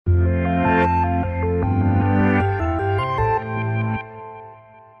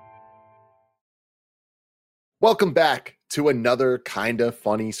Welcome back to another Kinda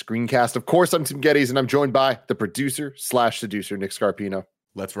Funny screencast. Of course, I'm Tim Geddes, and I'm joined by the producer/seducer, Nick Scarpino.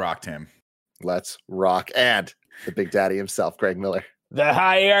 Let's rock, Tim. Let's rock. And the big daddy himself, Greg Miller. The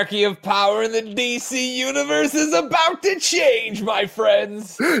hierarchy of power in the DC universe is about to change, my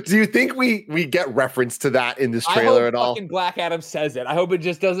friends. Do you think we get reference to that in this trailer at all? Fucking Black Adam says it. I hope it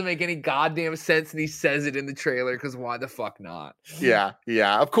just doesn't make any goddamn sense and he says it in the trailer, because why the fuck not? Yeah.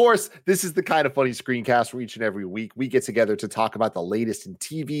 Of course, this is the Kinda Funny screencast where each and every week we get together to talk about the latest in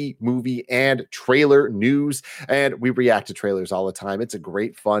TV, movie, and trailer news. And we react to trailers all the time. It's a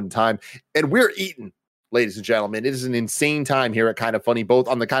great, fun time. And we're eating. Ladies and gentlemen, it is an insane time here at Kinda Funny, both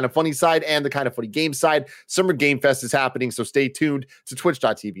on the Kinda Funny side and the Kinda Funny Games side. Summer Game Fest is happening, so stay tuned to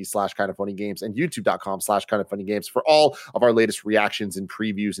twitch.tv/KindaFunnyGames and youtube.com/KindaFunnyGames for all of our latest reactions and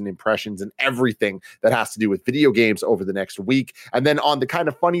previews and impressions and everything that has to do with video games over the next week. And then on the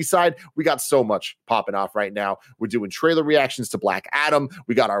Kinda Funny side, we got so much popping off right now. We're doing trailer reactions to Black Adam.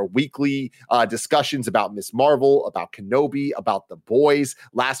 We got our weekly discussions about Ms. Marvel, about Kenobi, about The Boys.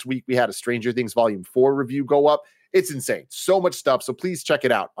 Last week, we had a Stranger Things Volume 4 review go up. It's insane. So much stuff. So please check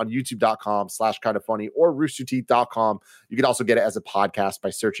it out on youtube.com/kindafunny or roosterteeth.com. You can also get it as a podcast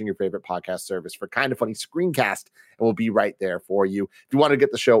by searching your favorite podcast service for Kinda Funny Screencast, and we'll be right there for you. If you want to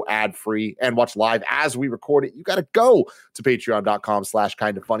get the show ad-free and watch live as we record it, you got to go to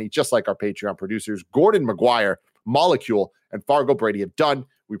patreon.com/kindafunny, just like our Patreon producers, Gordon McGuire, Molecule, and Fargo Brady have done.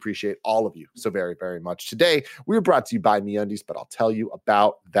 We appreciate all of you so very, very much. Today, we were brought to you by MeUndies, but I'll tell you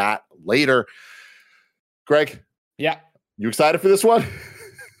about that later. Greg, yeah, you excited for this one?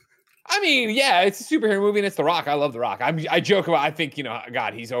 I mean, yeah, it's a superhero movie and it's The Rock. I love The Rock. I joke about, I think,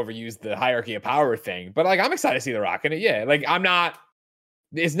 God, he's overused the hierarchy of power thing, but I'm excited to see The Rock in it. Yeah,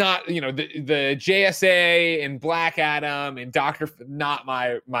 it's not, the JSA and Black Adam and not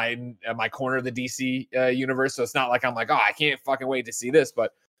my corner of the DC universe. So it's not like I'm like, I can't fucking wait to see this,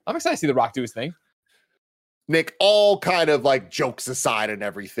 but I'm excited to see The Rock do his thing. Nick, all kind of like jokes aside and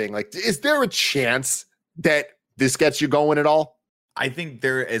everything, like, is there a chance that this gets you going at all? I think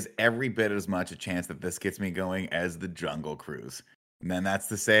there is every bit as much a chance that this gets me going as the Jungle Cruise. And then that's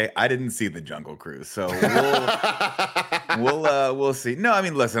to say, I didn't see the Jungle Cruise, so we'll see. No, I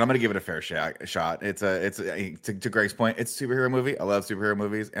mean, listen, I'm gonna give it a fair shot. It's to Greg's point, it's a superhero movie. I love superhero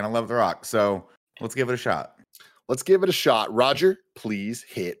movies, and I love The Rock. So let's give it a shot. Let's give it a shot. Roger, please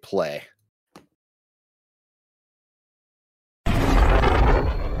hit play.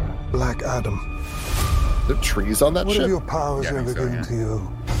 Black Adam. The trees on that what ship? What have your powers ever given to you?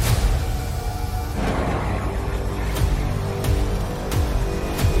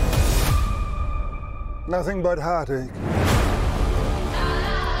 Nothing but heartache.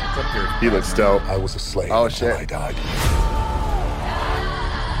 He looks dope. I was a slave shit. until I died.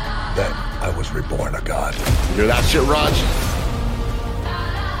 Then I was reborn a god. You hear that shit, Raj?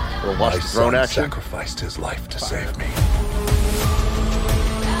 We'll watch the throne action. Sacrificed his life to save me.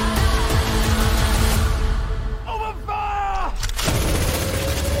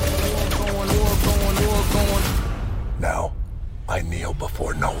 Now, I kneel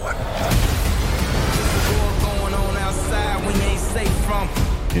before no one.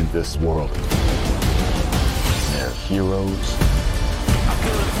 In this world, there are heroes. I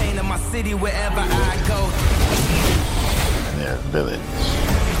feel the pain in my city wherever I go. And there are villains.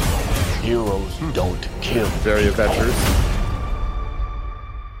 Heroes don't kill. Very Avengers.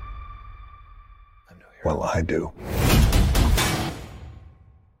 Well, I do.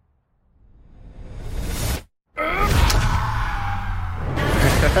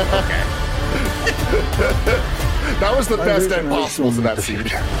 Okay. That was the best end possible to that scene.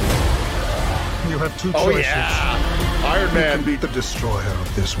 You have two choices. Oh yeah, Iron Man. You can be the destroyer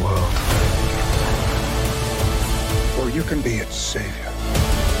of this world, or you can be its savior.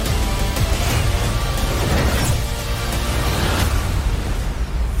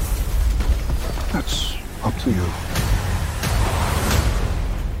 That's up to you.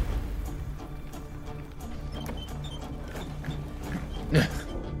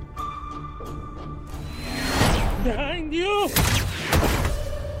 Behind you!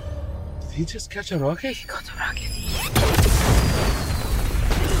 Did he just catch a rocket? He got a rocket.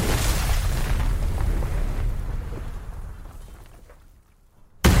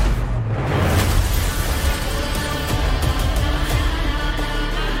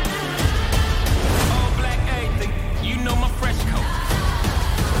 All black everything, you know my fresh coat.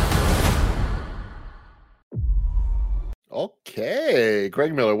 Okay,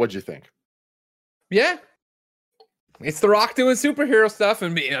 Greg Miller, what'd you think? Yeah. It's The Rock doing superhero stuff,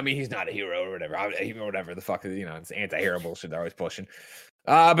 and I mean, he's not a hero or whatever. Whatever the fuck, it's anti-hero bullshit they're always pushing.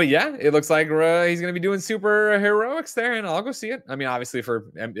 But yeah, it looks like he's going to be doing super heroics there, and I'll go see it. I mean, obviously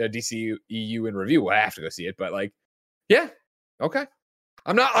for DC EU in review, I have to go see it. But like, yeah, okay.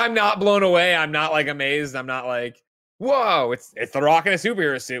 I'm not blown away. I'm not like amazed. I'm not like, whoa, it's The Rock in a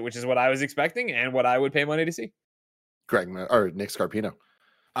superhero suit, which is what I was expecting and what I would pay money to see. Nick Scarpino.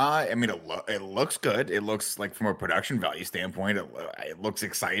 I mean, it looks good. It looks like, from a production value standpoint, it looks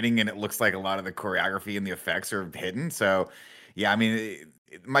exciting, and it looks like a lot of the choreography and the effects are hidden. So, yeah, I mean,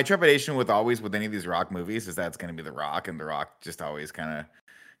 my trepidation with any of these Rock movies is that it's going to be The Rock, and The Rock just always kind of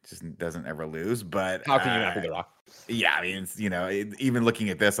just doesn't ever lose. But how can you not be The Rock? Yeah, I mean, it's, even looking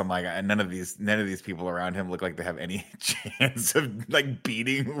at this, I'm like, none of these people around him look like they have any chance of like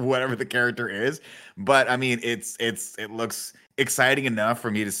beating whatever the character is. But I mean, it looks exciting enough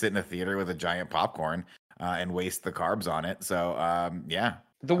for me to sit in a theater with a giant popcorn and waste the carbs on it. So yeah.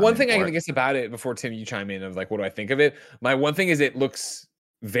 The one thing I guess about it, before Tim, you chime in, of like, what do I think of it? My one thing is it looks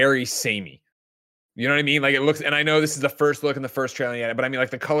very samey. You know what I mean? Like, it looks, and I know this is the first look in the first trailer yet, but I mean, like,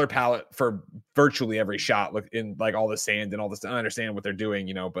 the color palette for virtually every shot, look in like all the sand and all this. I understand what they're doing,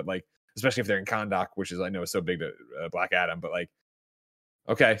 but like, especially if they're in Kahndaq, which is, I know, is so big to Black Adam, but like,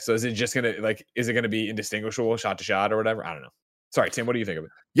 okay, so is it just gonna is it gonna be indistinguishable shot to shot or whatever? I don't know. Sorry, Tim, what do you think of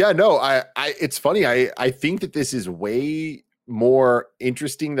it? Yeah, no, it's funny. I think that this is way more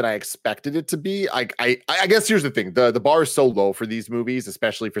interesting than I expected it to be. I guess here's the thing. The bar is so low for these movies,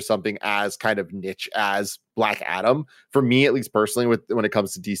 especially for something as kind of niche as Black Adam, for me, at least personally, when it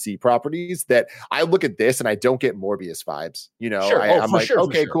comes to DC properties, that I look at this and I don't get Morbius vibes. Sure. I'm like,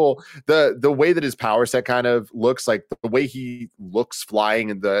 okay, cool. The way that his power set kind of looks, like the way he looks flying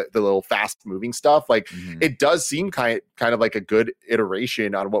and the little fast moving stuff, like it does seem kind of like a good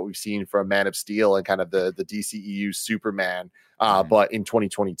iteration on what we've seen from Man of Steel and kind of the DCEU Superman. But in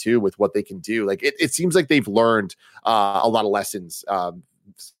 2022, with what they can do, like it seems like they've learned a lot of lessons,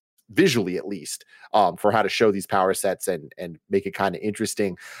 visually at least, for how to show these power sets and make it kind of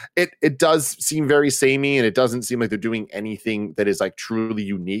interesting. It does seem very samey, and it doesn't seem like they're doing anything that is like truly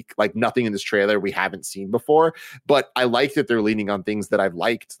unique. Like nothing in this trailer we haven't seen before. But I like that they're leaning on things that I've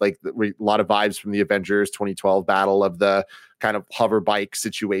liked, like a lot of vibes from the Avengers 2012 battle of the kind of hover bike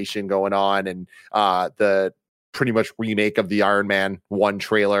situation going on, and the pretty much remake of the Iron Man 1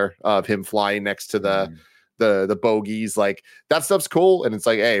 trailer of him flying next to the bogies. Like that stuff's cool, and it's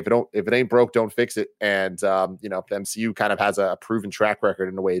like, hey, if it ain't broke, don't fix it. And the MCU kind of has a proven track record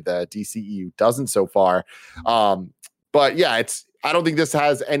in a way the DCEU doesn't so far. But yeah, I don't think this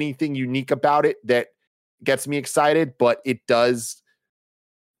has anything unique about it that gets me excited, but it does.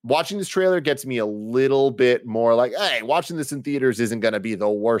 Watching this trailer gets me a little bit more like, hey, watching this in theaters isn't going to be the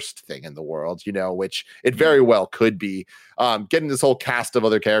worst thing in the world, which it very well could be. Getting this whole cast of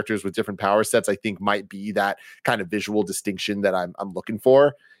other characters with different power sets, I think, might be that kind of visual distinction that I'm looking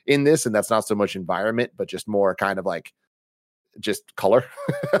for in this. And that's not so much environment, but just more kind of like just color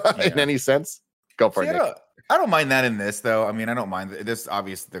in any sense. Go for it, Nick. I don't mind that in this, though. I mean, I don't mind this.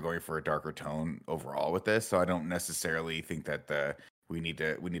 Obviously, they're going for a darker tone overall with this, so I don't necessarily think that we need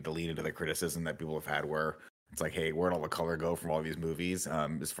to lean into the criticism that people have had, where it's like, hey, where'd all the color go from all these movies?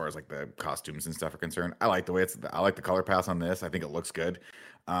 As far as like the costumes and stuff are concerned, I like the way I like the color pass on this. I think it looks good.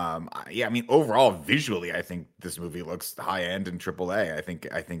 I mean, overall, visually, I think this movie looks high end and AAA.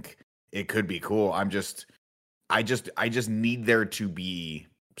 I think it could be cool. I just need there to be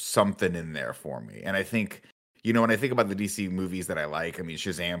something in there for me, and I think. When I think about the DC movies that I like, I mean,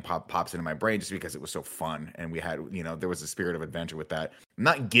 Shazam pops into my brain just because it was so fun, and we had, there was a spirit of adventure with that. I'm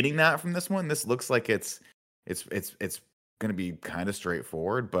not getting that from this one. This looks like it's going to be kind of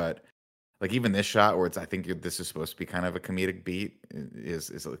straightforward, but like even this shot where I think this is supposed to be kind of a comedic beat is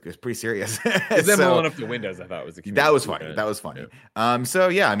pretty serious. Them rolling up the windows, I thought was that was funny. That was funny. Yeah. So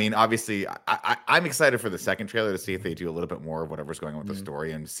yeah, I mean, obviously, I'm excited for the second trailer to see if they do a little bit more of whatever's going on with the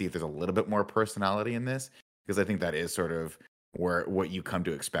story and see if there's a little bit more personality in this. Because I think that is sort of what you come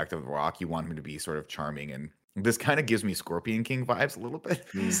to expect of The Rock. You want him to be sort of charming, and this kind of gives me Scorpion King vibes a little bit.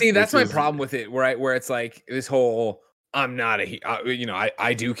 See, that's my problem with it, right? Where it's like this whole I'm not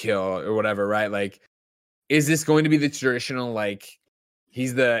I do kill or whatever, right? Like, is this going to be the traditional like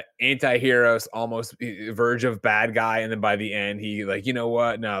he's the anti-hero, almost verge of bad guy, and then by the end he like, you know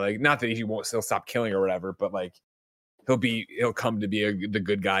what? No, like not that he won't still stop killing or whatever, but like he'll come to be the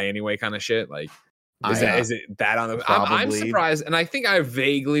good guy anyway, kind of shit. Like. Is it that on the? I'm surprised, and I think I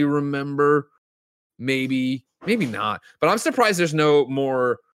vaguely remember, maybe not, but I'm surprised there's no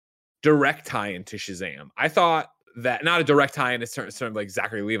more direct tie into Shazam. I thought that not a direct tie in, it's sort of like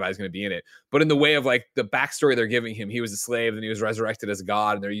Zachary Levi is going to be in it, but in the way of like the backstory they're giving him. He was a slave, and he was resurrected as a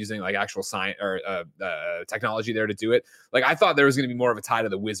god, and they're using like actual science or technology there to do it. Like I thought there was going to be more of a tie to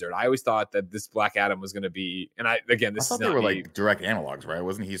the Wizard. I always thought that this Black Adam was going to be, and I thought they were like direct analogs,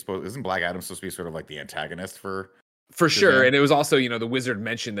 right? Isn't Black Adam supposed to be sort of like the antagonist for sure? And it was also, the Wizard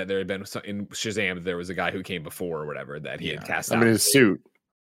mentioned that there had been in Shazam, there was a guy who came before or whatever that he had cast out. I mean, his suit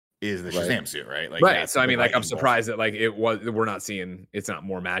is the Shazam suit, right? Like, right. So I mean, like, I'm surprised that like we're not seeing, it's not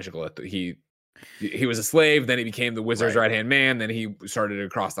more magical. He was a slave, then he became the Wizard's right-hand man, then he started to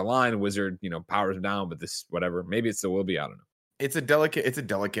cross the line. The Wizard, powers him down, but this, whatever, maybe it still will be. I don't know. It's a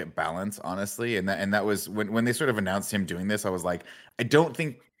delicate balance, honestly. And that was when they sort of announced him doing this, I was like, I don't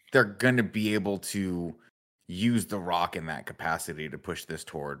think they're gonna be able to use The Rock in that capacity to push this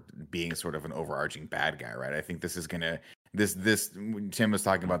toward being sort of an overarching bad guy, right? I think this is gonna this Tim was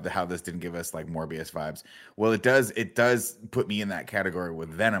talking about how this didn't give us like Morbius vibes. Well, it does put me in that category with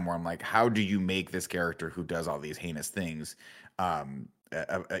Venom, where I'm like, how do you make this character who does all these heinous things a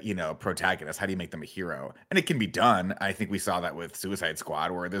protagonist? How do you make them a hero? And it can be done. I think we saw that with Suicide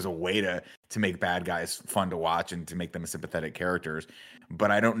Squad, where there's a way to make bad guys fun to watch and to make them sympathetic characters.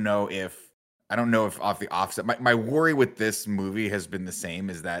 But I don't know if off the offset, my worry with this movie has been the same,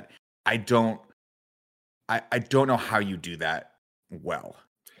 is that I don't know how you do that well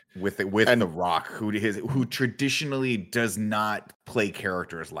with The Rock, who traditionally does not play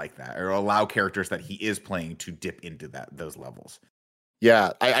characters like that, or allow characters that he is playing to dip into those levels.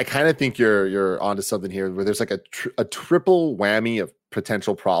 Yeah, I kind of think you're onto something here, where there's like a triple whammy of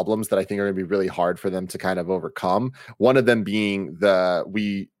potential problems that I think are going to be really hard for them to kind of overcome. One of them being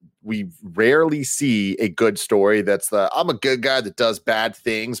we rarely see a good story that's I'm a good guy that does bad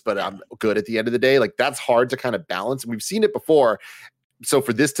things, but I'm good at the end of the day. Like, that's hard to kind of balance. And we've seen it before. So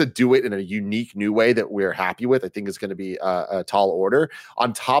for this to do it in a unique new way that we're happy with, I think is going to be a tall order.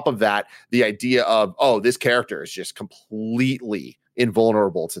 On top of that, the idea of, this character is just completely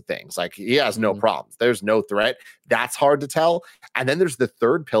invulnerable to things. Like, he has no problems. There's no threat. That's hard to tell. And then there's the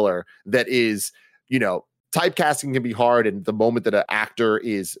third pillar that is, typecasting can be hard, and the moment that an actor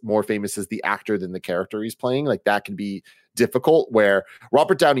is more famous as the actor than the character he's playing, like, that can be difficult. Where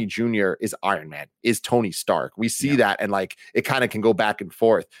Robert Downey Jr. is Iron Man, is Tony Stark. We see that, and like, it kind of can go back and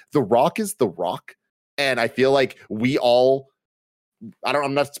forth. The Rock is The Rock, and I feel like I'm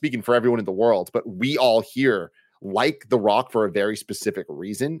not speaking for everyone in the world, but we all here like The Rock for a very specific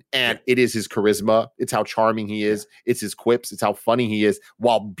reason, and it is his charisma. It's how charming he is. It's his quips. It's how funny he is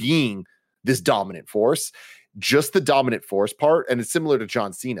while being this dominant force. Just the dominant force part, and it's similar to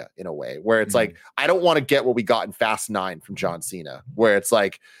John Cena in a way, where it's like, I don't want to get what we got in Fast 9 from John Cena, where it's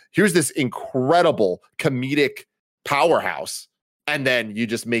like, here's this incredible comedic powerhouse, and then you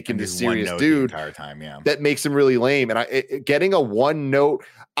just make him this serious dude the entire time, that makes him really lame. And getting a one note,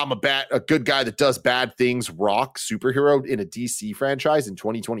 I'm a good guy that does bad things, Rock superhero in a DC franchise in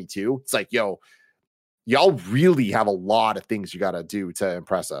 2022. It's like, y'all really have a lot of things you got to do to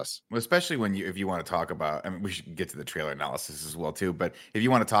impress us. Well, especially if you want to talk about, I mean, we should get to the trailer analysis as well too, but if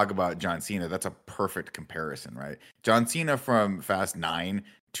you want to talk about John Cena, that's a perfect comparison, right? John Cena from Fast 9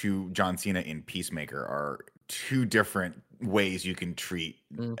 to John Cena in Peacemaker are two different ways you can treat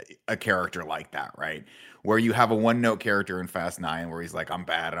a character like that, right? Where you have a one-note character in Fast 9 where he's like, I'm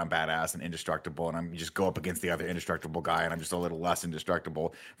bad and I'm badass and indestructible, and I'm just go up against the other indestructible guy and I'm just a little less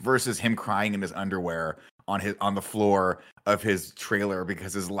indestructible, versus him crying in his underwear on the floor of his trailer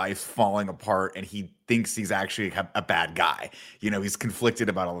because his life's falling apart and he thinks he's actually a bad guy. He's conflicted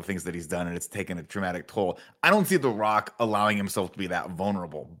about all the things that he's done, and it's taken a traumatic toll. I don't see The Rock allowing himself to be that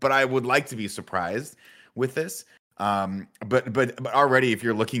vulnerable, but I would like to be surprised with this. But already, if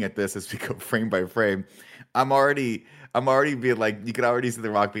you're looking at this as we go frame by frame, I'm already being like, you could already see The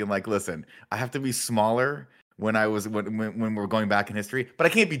Rock being like, listen, I have to be smaller when we're going back in history, but I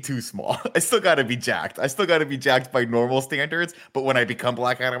can't be too small. I still got to be jacked. I still got to be jacked by normal standards. But when I become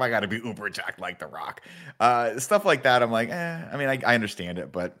Black Adam, I got to be uber jacked like The Rock. Stuff like that. I'm like, I mean, I understand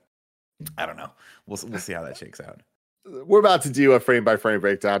it, but I don't know. We'll see how that shakes out. We're about to do a frame by frame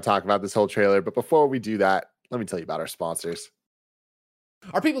breakdown, talk about this whole trailer. But before we do that, let me tell you about our sponsors.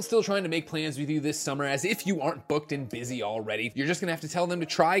 Are people still trying to make plans with you this summer as if you aren't booked and busy already? You're just gonna have to tell them to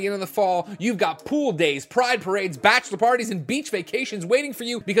try again in the fall. You've got pool days, pride parades, bachelor parties, and beach vacations waiting for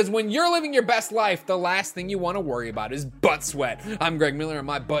you, because when you're living your best life, the last thing you want to worry about is butt sweat. I'm Greg Miller, and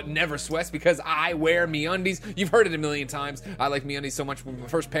my butt never sweats because I wear MeUndies. You've heard it a million times. I like MeUndies so much. With my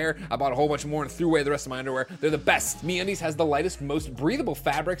first pair, I bought a whole bunch more and threw away the rest of my underwear. They're the best. MeUndies has the lightest, most breathable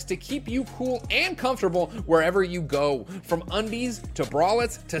fabrics to keep you cool and comfortable wherever you go. From undies to bra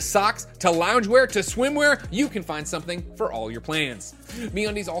bralettes to socks to loungewear to swimwear, you can find something for all your plans.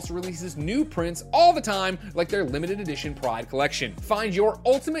 MeUndies also releases new prints all the time, like their limited edition Pride collection. Find your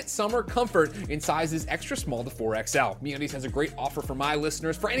ultimate summer comfort in sizes extra small to 4XL. MeUndies has a great offer for my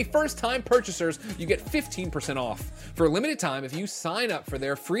listeners. For any first-time purchasers, you get 15% off. For a limited time, if you sign up for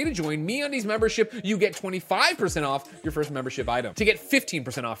their free-to-join MeUndies membership, you get 25% off your first membership item. To get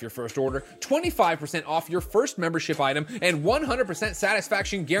 15% off your first order, 25% off your first membership item, and 100%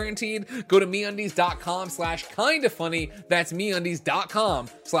 satisfaction guaranteed, go to MeUndies.com/kindafunny. That's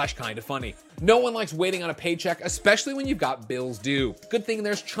MeUndies.com/kindafunny. No one likes waiting on a paycheck, especially when you've got bills due. Good thing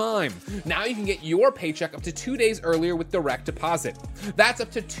there's Chime. Now you can get your paycheck up to 2 days earlier with direct deposit. That's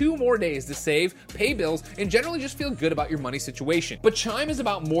up to 2 more days to save, pay bills, and generally just feel good about your money situation. But Chime is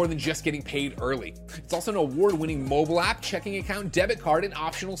about more than just getting paid early. It's also an award-winning mobile app, checking account, debit card, and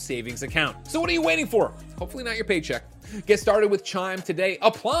optional savings account. So what are you waiting for? Hopefully not your paycheck. Get started with Chime today.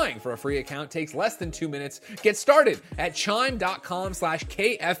 Applying for a free account takes less than 2 minutes. Get started at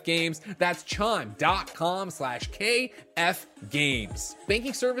chime.com/KFgames. That's chime.com/KFgames.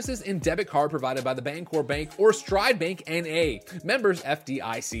 Banking services and debit card provided by the Bancorp Bank or Stride Bank N.A. Members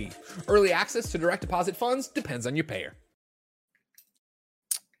FDIC. Early access to direct deposit funds depends on your payer.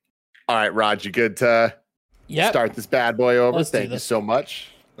 All right, Raj, you good to start this bad boy over? Thank you so much.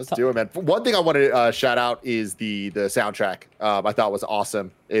 Let's do it, man. One thing I want to shout out is the soundtrack. I thought was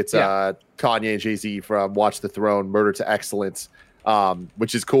awesome. It's Kanye and Jay-Z from Watch the Throne, Murder to Excellence,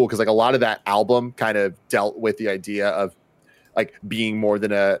 which is cool because like a lot of that album kind of dealt with the idea of like being more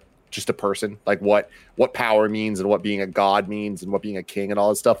than just a person, like what power means and what being a god means and what being a king and all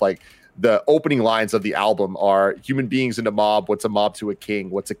that stuff. Like the opening lines of the album are human beings in a mob. What's a mob to a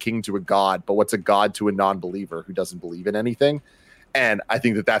king? What's a king to a god? But what's a god to a non-believer who doesn't believe in anything? And I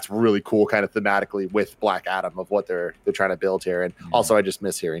think that that's really cool, kind of thematically with Black Adam of what they're trying to build here. And also, I just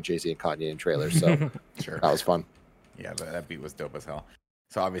miss hearing Jay-Z and Kanye in trailers, so sure, that was fun. Yeah, that beat was dope as hell.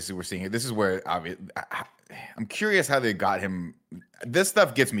 So obviously, we're seeing it. This is where I'm curious how they got him. This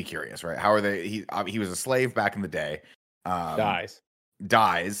stuff gets me curious, right? How are they? He was a slave back in the day. Dies.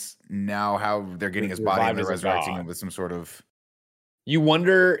 Now, how they're getting his body and they're resurrecting him with some sort of. You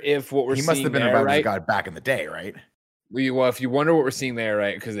wonder if what we're seeing. He must have been around as a god back in the day, right? Well, if you wonder what we're seeing there,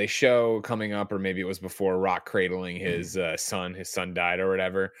 right? Because they show coming up, or maybe it was before Rock cradling his son. His son died or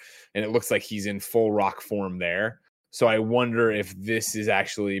whatever, and it looks like he's in full Rock form there. So I wonder if this is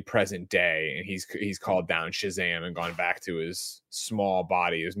actually present day, and he's called down Shazam and gone back to his small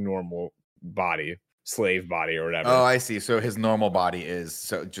body, his normal body, slave body or whatever. Oh, I see. So his normal body is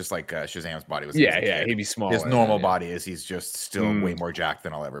so just like Shazam's body was. Yeah, he'd be small. His normal body is he's just still way more jacked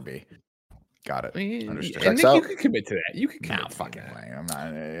than I'll ever be. Got it. Understood. And Nick, you could commit to that. You could commit to fucking way. I'm not.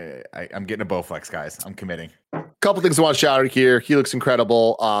 I'm getting a Bowflex, guys. I'm committing. Couple things I want to shout out here. He looks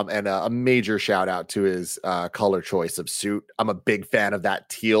incredible. And a major shout out to his color choice of suit. I'm a big fan of that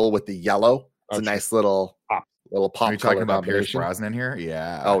teal with the yellow. It's a nice little pop. Are you talking about Pierce Brosnan here?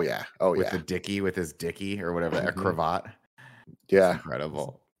 Yeah. Oh yeah. With the Dickie, with his Dickie or whatever, a cravat. Yeah. It's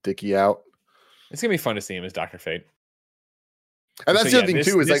incredible. Dickie out. It's gonna be fun to see him as Dr. Fate. And that's the other thing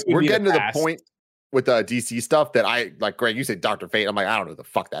too, is like we're getting to the point with DC stuff that I like. Greg, you say Dr. Fate. I'm like, I don't know what the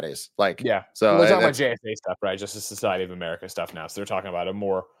fuck that is. Like, yeah. So we're talking about JSA stuff, right? Justice Society of America stuff now. So they're talking about a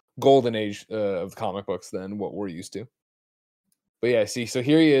more golden age of comic books than what we're used to. But yeah, see, so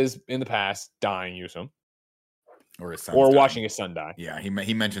here he is in the past dying, Yusum. Or his son. Or watching his son die. Yeah,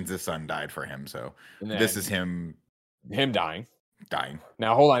 he mentions his son died for him. So this is him dying.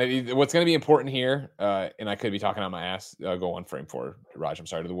 Now hold on. What's going to be important here, and I could be talking on my ass. Go 1 frame for Raj. I'm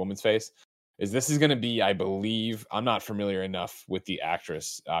sorry, to the woman's face. This is going to be, I believe, I'm not familiar enough with the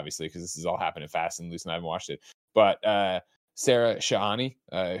actress, obviously, because this is all happening fast and loose, and I haven't watched it. But Sarah Shahani,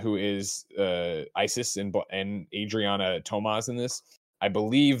 who is Isis and Adriana Tomaz in this, I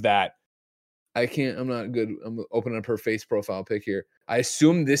believe that. I'm not good. I'm opening up her face profile pic here. I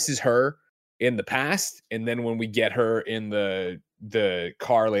assume this is her in the past, and then when we get her in the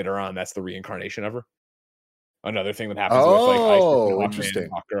car later on, that's the reincarnation of her. Another thing that happens with like interesting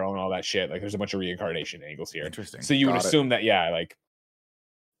Girl and all that shit. Like there's a bunch of reincarnation angles here. Interesting. So you would assume that, yeah, like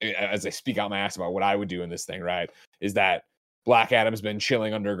as I speak out my ass about what I would do in this thing, right? Is that Black Adam's been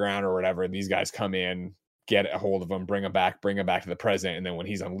chilling underground or whatever. These guys come in, get a hold of him, bring him back to the present, and then when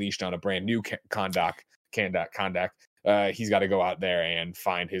he's unleashed on a brand new Kahndaq, he's got to go out there and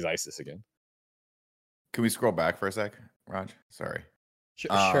find his Isis again. Can we scroll back for a sec, Raj? Sorry.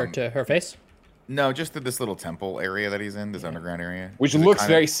 Sure, to her face? No, just to this little temple area that he's in, this underground area. Which looks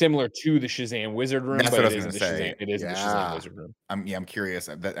very similar to the Shazam Wizard Room. That's what I was going to say. It is the Shazam Wizard Room. I'm curious.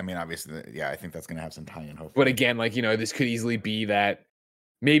 I mean, obviously, I think that's going to have some tie-in, hopefully. But again, like, this could easily be that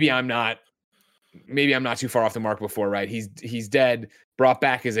maybe I'm not too far off the mark before, right? He's dead, brought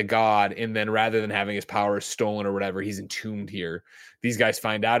back as a god, and then rather than having his powers stolen or whatever, he's entombed here. These guys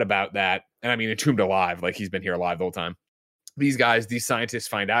find out about that, and I mean entombed alive, like he's been here alive the whole time. These scientists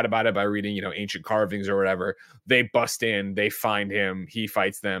find out about it by reading, ancient carvings or whatever. They bust in, they find him, he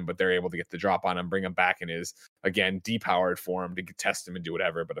fights them, but they're able to get the drop on him, bring him back in his, again, depowered form to test him and do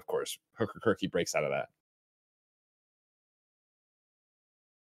whatever. But of course, Hooker Kirky breaks out of that.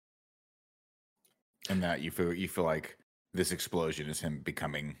 And that you feel like this explosion is him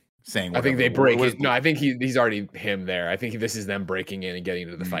saying. I think they break it. No, I think he's already him there. I think this is them breaking in and getting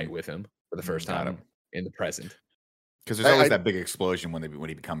into the fight with him for the first time in the present. Because there's always that big explosion when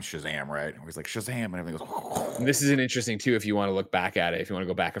he becomes Shazam, right? Where he's like Shazam and everything goes. And this is an interesting too. If you want to look back at it, if you want to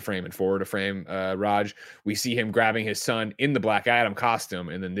go back a frame and forward a frame, Raj, we see him grabbing his son in the Black Adam costume,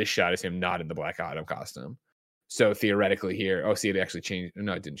 and then this shot is him not in the Black Adam costume. So theoretically here, it actually changed.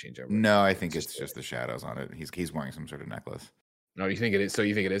 No, it didn't change over. No, I think it's just the shadows on it. He's wearing some sort of necklace. No, you think it is? So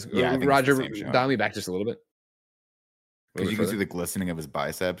you think it is? Yeah, Roger, dial me back just a little bit. Because you can see the glistening of his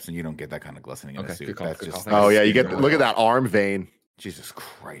biceps, and you don't get that kind of glistening in a suit. You get look at that arm vein. Jesus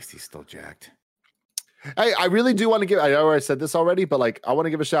Christ, he's still jacked. I really do want to give. I know I said this already, but I want to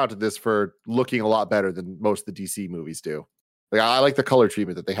give a shout out to this for looking a lot better than most of the DC movies do. I like the color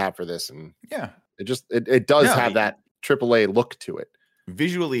treatment that they have for this, and it does have that AAA look to it.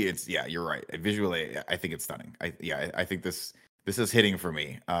 Visually, you're right. Visually, I think it's stunning. I think this is hitting for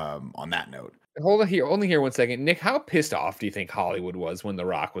me. On that note. Hold on here. Only here 1 second. Nick, how pissed off do you think Hollywood was when The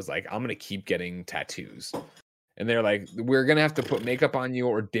Rock was like, I'm going to keep getting tattoos? And they're like, we're going to have to put makeup on you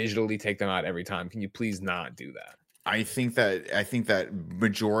or digitally take them out every time. Can you please not do that? I think that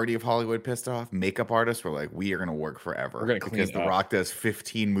majority of Hollywood pissed off. Makeup artists were like, we are going to work forever. We're going to clean because The Rock does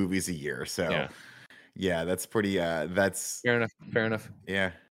 15 movies a year. So yeah that's pretty, that's fair enough.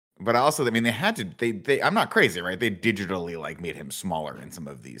 Yeah. But also, I mean, they had to, they I'm not crazy, right? They digitally made him smaller in some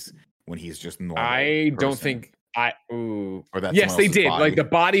of these when he's just normal. Don't think or that's yes, they did. Body. Like the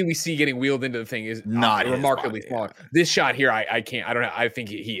body we see getting wheeled into the thing is not remarkably smaller. Yeah. This shot here, I can't, I don't know. I think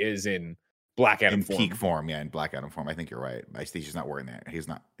he is in Black Adam form. Peak form, in Black Adam form. I think you're right. He's just not wearing that. He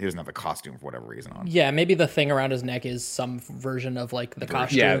doesn't have the costume for whatever reason on. Yeah, maybe the thing around his neck is some version of like the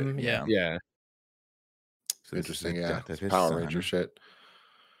costume. Yeah. So interesting. That's Power Ranger shit.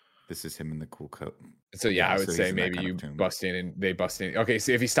 This is him in the cool coat. So I would say maybe you bust in and they bust in. Okay,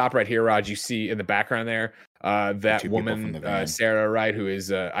 so if you stop right here, Raj, you see in the background there that woman, Sarah, right, who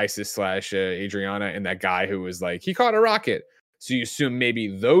is Isis / Adriana, and that guy who was like, he caught a rocket. So you assume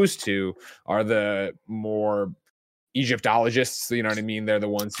maybe those two are the more Egyptologists, you know what I mean? They're the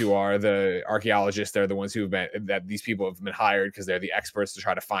ones who are the archaeologists. They're the ones who have been, that these people have been hired because they're the experts to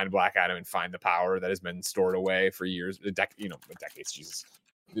try to find Black Adam and find the power that has been stored away for years, decades, Jesus.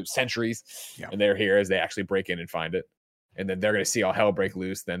 Centuries, and they're here as they actually break in and find it, and then they're going to see all hell break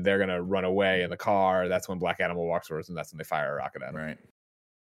loose. Then they're going to run away in the car. That's when Black Adam will walk towards them. That's when they fire a rocket at him. Right.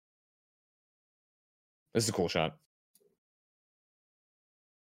 This is a cool shot.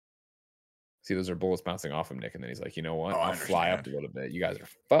 See, those are bullets bouncing off him, Nick, and then he's like, you know what? I'll fly up a little bit. You guys are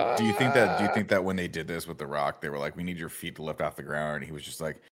fucked. Do you think that when they did this with The Rock, they were like, we need your feet to lift off the ground, and he was just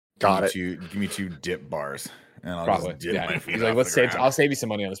like, give me two dip bars. And I'll just dip my feet. He's like, I'll save you some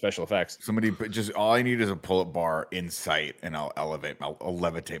money on the special effects. Somebody just all I need is a pull-up bar in sight, and I'll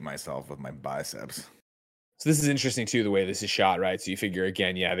levitate myself with my biceps. So this is interesting too, the way this is shot, right? So you figure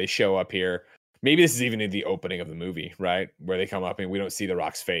again, they show up here. Maybe this is even in the opening of the movie, right? Where they come up and we don't see The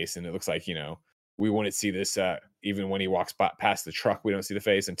Rock's face, and it looks like, we wouldn't see this even when he walks past the truck. We don't see the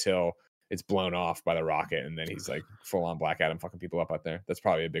face until it's blown off by the rocket, and then he's like full on Black Adam fucking people up out there. That's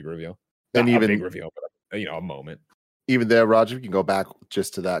probably a big reveal. Not a big reveal, but a moment. Even there, Roger, you can go back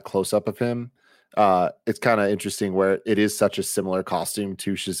just to that close up of him. It's kind of interesting where it is such a similar costume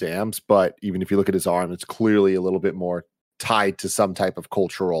to Shazam's, but even if you look at his arm, it's clearly a little bit more tied to some type of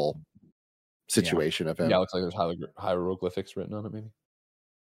cultural situation of him. Yeah, it looks like there's hieroglyphics written on it, maybe.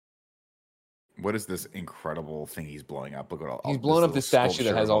 What is this incredible thing he's blowing up? Look at all. He's blowing up this statue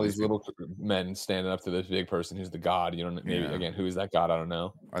that has all these little men standing up to this big person who's the god. Maybe again, who is that god? I don't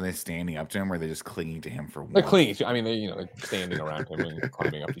know. Are they standing up to him, or are they just clinging to him for? They're clinging to. I mean, they're standing around him and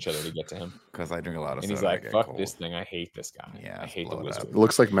climbing up each other to get to him. Because I drink a lot of. And he's like, "Fuck this thing! I hate this guy. Yeah, I hate the wizard." It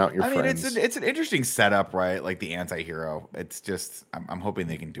looks like Mount Your Friends. I mean, it's an interesting setup, right? Like the anti-hero. It's just I'm hoping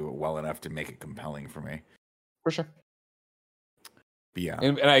they can do it well enough to make it compelling for me. For sure. But yeah,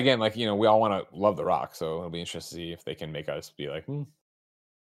 and again, we all want to love The Rock, so it'll be interesting to see if they can make us be like,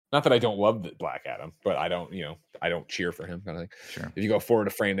 Not that I don't love the Black Adam, but I don't cheer for him kind of thing. Sure. If you go forward a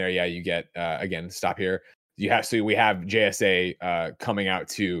frame there, you get again, stop here. we have JSA coming out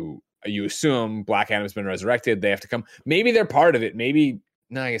to. You assume Black Adam's been resurrected. They have to come. Maybe they're part of it. Maybe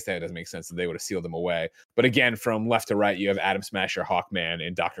no. I guess that doesn't make sense. That they would have sealed them away. But again, from left to right, you have Atom Smasher, Hawkman,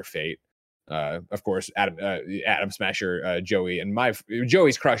 and Dr. Fate. Of course, Atom Smasher, Joey, and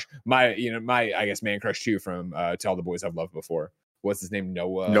Joey's crush. My I guess man crush too from To All the Boys I've Loved Before. What's his name?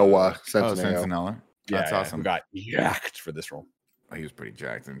 Noah Sentinel. That's awesome. Who got yacked for this role. Oh, he was pretty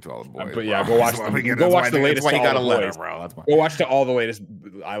jacked into All the Boys. But yeah, go watch the latest. That's why he got a letter, boys. bro. That's why. Go watch all the latest.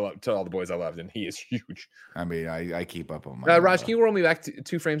 To All the Boys I Loved, and he is huge. I mean, I keep up on my. Raj, can you roll me back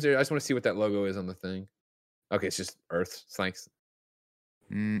 2 frames there? I just want to see what that logo is on the thing. Okay, it's just Earth. Thanks.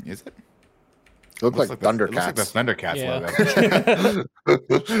 Is it? Look like Thundercats. It looks like the Thundercats logo.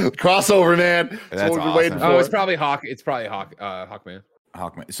 Crossover, man. That's what we're waiting for. Oh, it's probably Hawk. It's probably Hawkman.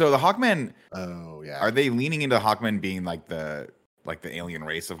 Hawkman. So the Hawkman. Oh yeah. Are they leaning into Hawkman being like the alien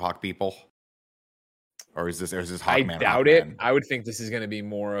race of Hawk people? Or is this Hawkman? I doubt it. I would think this is going to be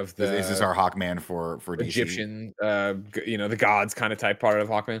more of the. Is this our Hawkman for DC? Egyptian? The gods kind of type part of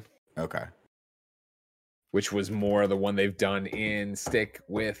Hawkman. Okay. Which was more the one they've done in Stick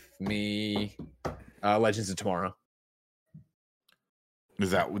With Me, Legends of Tomorrow.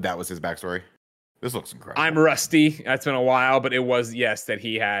 That was his backstory? This looks incredible. I'm rusty. That's been a while, but it was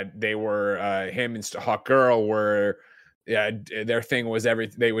that they were him and Hawk Girl were. Yeah, their thing was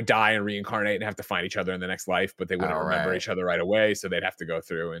they would die and reincarnate and have to find each other in the next life, but they wouldn't remember each other right away, so they'd have to go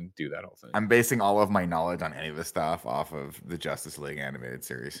through and do that whole thing. I'm basing all of my knowledge on any of this stuff off of the Justice League animated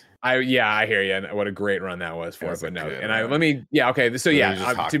series. I hear you. And what a great run that was for it. But no, good,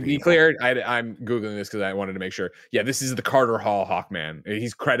 to be clear, I'm googling this because I wanted to make sure. Yeah, this is the Carter Hall Hawkman.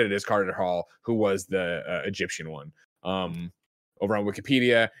 He's credited as Carter Hall, who was the Egyptian one. Over on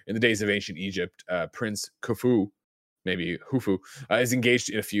Wikipedia, in the days of ancient Egypt, Prince Khufu. Maybe Hufu is engaged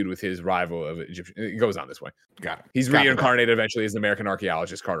in a feud with his rival of Egyptian. It goes on this way. Got it. He's reincarnated eventually as the American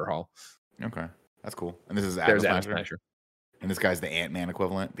archaeologist Carter Hall. Okay, that's cool. And this is Atom Smasher. Smasher. And this guy's the Ant-Man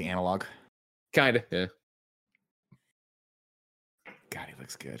equivalent, the analog. Kinda, yeah. God, he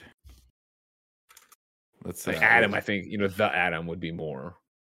looks good. Let's say Adam. I think the Atom would be more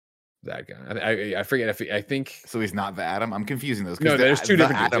that guy. I forget if I think so. He's not the Atom. I'm confusing those. No, there's two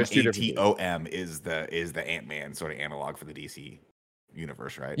different. Atom ATOM is the Ant-Man sort of analog for the DC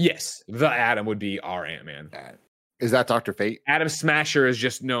universe, right? Yes, the Atom would be our Ant-Man. Is that Dr. Fate? Atom Smasher is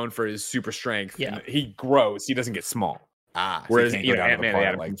just known for his super strength. Yeah, he grows. He doesn't get small. Whereas Ant-Man,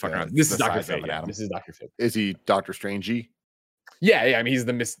 this is Dr. Fate. Yeah, this is Dr. Fate. Is he Dr. Strangey? Yeah. I mean, he's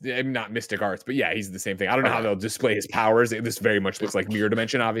not Mystic Arts, but yeah, he's the same thing. I don't know how they'll display his powers. This very much looks like Mirror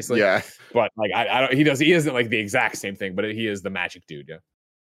Dimension, obviously. Yeah, but like I don't. He isn't like the exact same thing, but he is the magic dude. Yeah.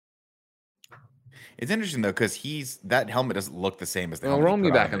 It's interesting though because that helmet doesn't look the same as the. Roll me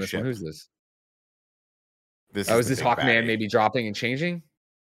back on this one. Who's this? Is this Hawkman maybe dropping and changing?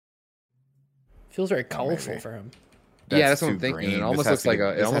 Feels very colorful for him. That's what I'm thinking. It almost looks like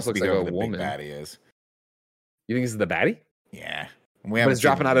a woman. Baddie is. You think this is the baddie? Yeah, but it's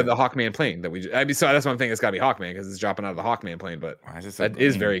dropping out of the Hawkman plane so that's one thing. It's got to be Hawkman because it's dropping out of the Hawkman plane. But that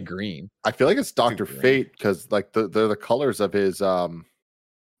is very green. I feel like it's Dr. Fate because like they're the colors of his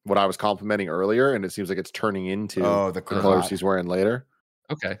what I was complimenting earlier, and it seems like it's turning into the colors he's wearing later.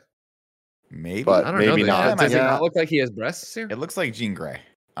 Okay, maybe, but I don't maybe know. not. Does it not look like he has breasts here? It looks like Jean Grey.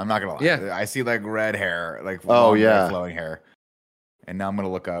 I'm not gonna lie. Yeah, I see like red hair, like flowing hair. And now I'm gonna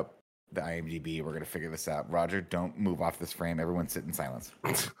look up the IMDb. We're gonna figure this out. Roger, don't move off this frame. Everyone sit in silence.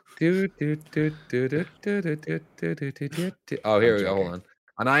 Oh, here we go. Hold on.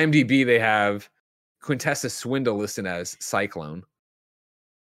 On IMDb, they have Quintessa Swindle listed as Cyclone.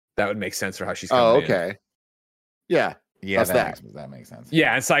 That would make sense for how she's coming in. Okay. Yeah. That makes sense.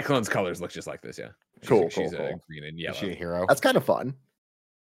 Yeah, and Cyclone's colors look just like this. Yeah. She's cool. Green and yellow. Is she a hero? That's kind of fun.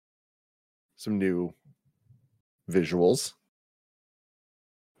 Some new visuals.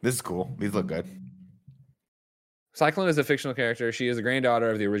 This is cool. These look good. Cyclone is a fictional character. She is the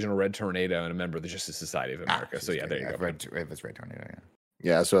granddaughter of the original Red Tornado and a member of the Justice Society of America. So yeah, there you go. That's Red Tornado.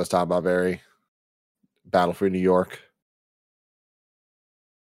 Yeah, that's what I was talking about. Very Battle for New York.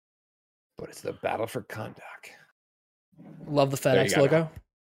 But it's the Battle for Kahndaq. Love the FedEx logo.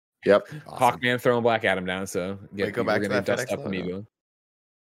 Yep. Awesome. Hawkman throwing Black Adam down. So go back to that dust FedEx up immediately.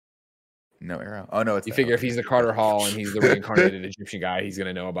 No arrow. Oh no, it's you figure if he's the Carter Hall and he's the reincarnated Egyptian guy, he's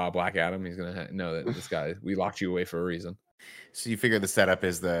gonna know about Black Adam. He's gonna know that this guy, we locked you away for a reason. So you figure the setup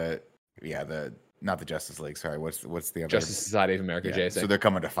is not the Justice League. Sorry, what's the other Justice Society of America? JSA. So they're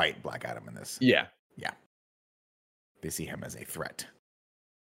coming to fight Black Adam in this. Yeah. They see him as a threat.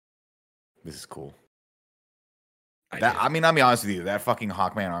 This is cool. I mean, I'll be honest with you. That fucking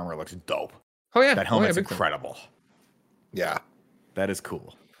Hawkman armor looks dope. Oh yeah, That helmet's big time. incredible. Yeah. That is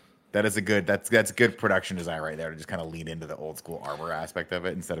cool. That is a good. That's good production design right there to just kind of lean into the old school armor aspect of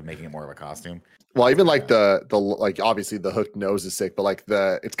it instead of making it more of a costume. Well, even like the like obviously the hooked nose is sick, but like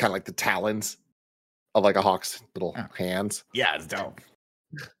it's kind of like the talons of like a hawk's little hands. Yeah, it's dope.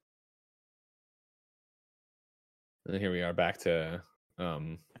 And here we are back to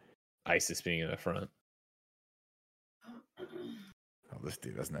Isis being in the front. Oh, this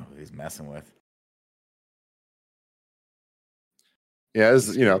dude doesn't know who he's messing with. Yeah,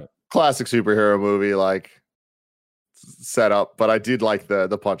 it's classic superhero movie like setup, but I did like the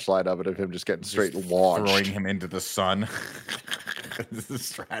punchline of it of him just getting straight Just launched. throwing him into the sun. This is the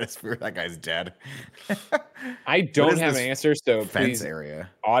stratosphere. That guy's dead. I What don't is have this an answer, so fence please, area.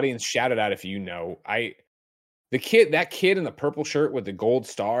 audience, shout it out if you know. That kid in the purple shirt with the gold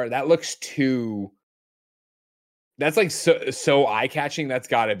star, that looks too. That's like so eye catching. That's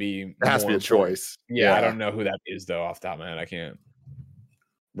got to be. It has to be more a important. choice. Yeah, I don't know who that is though. Off the top of my head, I can't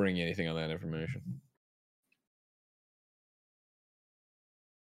bring you anything on that information.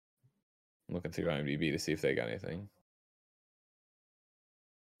 I'm looking through IMDb to see if they got anything.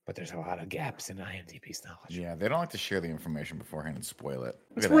 But there's a lot of gaps in IMDb's knowledge. Yeah, they don't like to share the information beforehand and spoil it.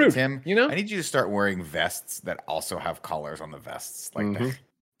 Look It's at that, rude, Tim. you know? I need you to start wearing vests that also have collars on the vests. Like that. Mhm.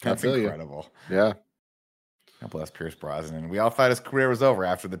 That's feel you. incredible. Yeah. God bless Pierce Brosnan. We all thought his career was over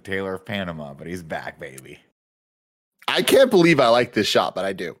after the Tailor of Panama, but he's back, baby. I can't believe I like this shot, but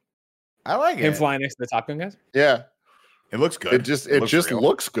I do. I like Him it. flying next to the Top Gun guys. Yeah. It looks good. It just real.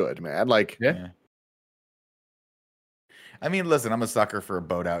 looks good, man. Like Yeah. I mean, listen, I'm a sucker for a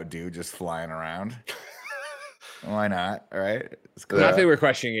boat out dude just flying around. Why not? All right. It's cool. Not that we're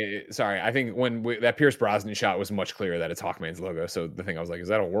questioning it. Sorry, I think that Pierce Brosnan shot was much clearer that it's Hawkman's logo. So the thing I was like, is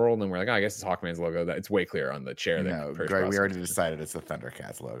that a world? And we're like, oh, I guess it's Hawkman's logo. That it's way clearer on the chair. No, Pierce Greg, we Brosnan already is. decided it's the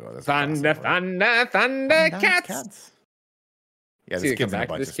Thundercats logo. That's Thundercats. Yeah, See this it come kid's in a back,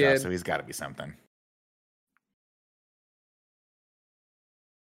 bunch this of stuff, kid. so he's got to be something.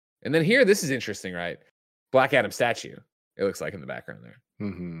 And then here, this is interesting, right? Black Adam statue. It looks like in the background there.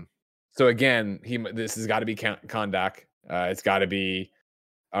 mhm. So again, this has got to be Kondak. It's got to be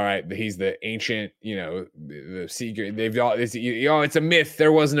all right. He's the ancient, the secret. They've all it's a myth.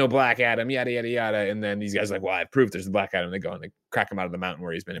 There was no Black Adam. Yada yada yada. And then these guys are like, well, I proved there's a Black Adam. They go and they crack him out of the mountain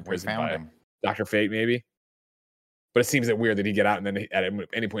where he's been We imprisoned found by him. Dr. Fate, maybe. But it seems that weird that he get out and then at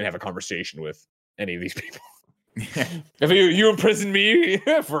any point have a conversation with any of these people. If you imprison me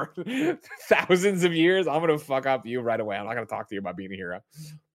for thousands of years, I'm gonna fuck up you right away. I'm not gonna talk to you about being a hero.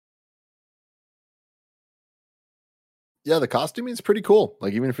 Yeah, the costuming is pretty cool.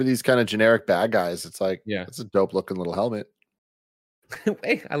 Like even for these kind of generic bad guys, it's like Yeah. it's a dope looking little helmet.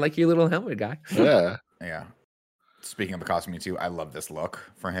 Hey, I like your little helmet guy. Yeah. Yeah. Speaking of the costuming too, I love this look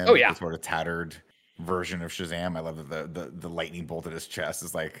for him. Oh, yeah. The sort of tattered version of Shazam. I love that the lightning bolt at his chest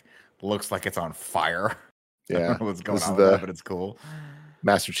is like looks like it's on fire. I Yeah. don't know what's going This on is with the- that, but it's cool.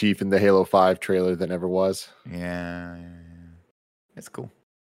 Master Chief in the Halo 5 trailer that never was. Yeah. It's cool.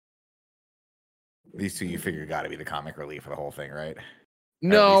 These two, you figure, got to be the comic relief for the whole thing, right?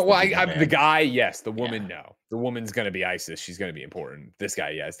 No, least well, the the man. guy, yes. The woman, Yeah. no. The woman's gonna be Isis. She's gonna be important. This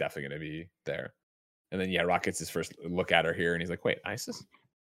guy, yeah, is definitely gonna be there. And then yeah, Rock gets his first look at her here, and he's like, "Wait, Isis?"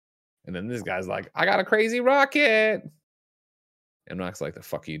 And then this guy's like, "I got a crazy rocket." And Rock's like, "The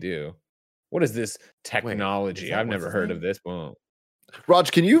fuck you do? What is this technology? that I've what's never his heard name? of this." Well,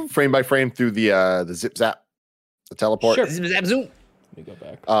 Raj, can you frame by frame through the zip zap, the teleport? sure. Let me go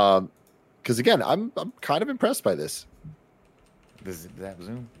back. Because again, I'm kind of impressed by this. This that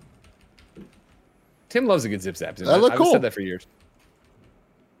zoom. Tim loves a good zip zap. That looked I've cool. said that for years.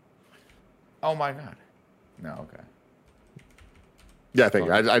 Oh my god. No, okay. Yeah, I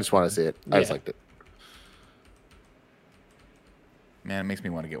think I just want to see it. I just Yeah. liked it. Man, it makes me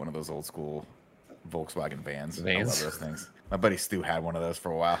want to get one of those old school Volkswagen vans. I Vans. love those things. My buddy Stu had one of those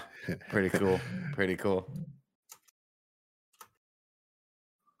for a while. Pretty cool. Pretty cool.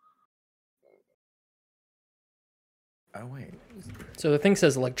 Oh wait. So the thing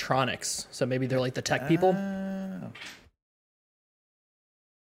says electronics. So maybe they're like the tech people. Oh.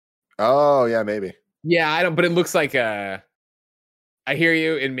 Oh yeah, maybe. Yeah, I don't. But it looks like I hear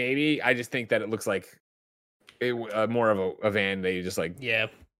you, and maybe I just think that it looks like more of a van they just like Yeah.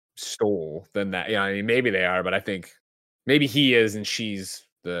 stole than that. Yeah, I mean, maybe they are, but I think maybe he is and she's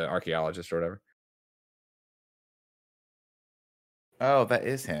the archaeologist or whatever. Oh, that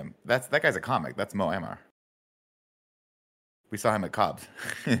is him. That guy's a comic. That's Mo Ammar. We saw him at Cobb's.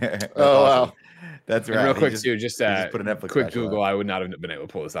 That's Oh, awesome. wow. That's And right. real He quick just- too, just he just put a Netflix quick special Google. out. I would not have been able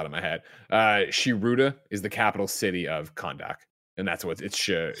to pull this out of my head. Shiruta is the capital city of Kondak. And that's what it's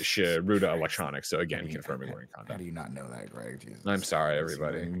Ruda Electronics. So again, confirming we're in How contact. do you not know that, Greg? Jesus. I'm sorry, This is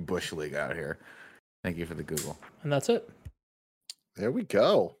everybody. Bush League out here. Thank you for the Google. And that's it. There we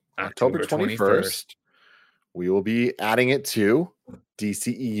go. October October 21st. We will be adding it to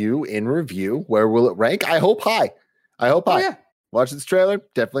DCEU in review. Where will it rank? I hope high. Oh, high. yeah. Watch this trailer.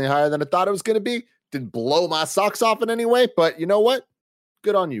 Definitely higher than I thought it was going to be. Didn't blow my socks off in any way, but you know what?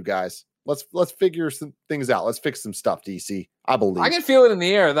 Good on you guys. Let's figure some things out. Let's fix some stuff, DC. I believe. I can feel it in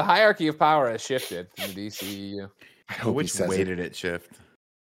the air. The hierarchy of power has shifted in the DCEU. I hope he Which says way it. did it shift?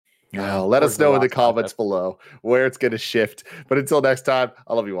 No, let us towards the know in the Rock comments contest. below where it's going to shift. But until next time,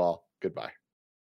 I love you all. Goodbye.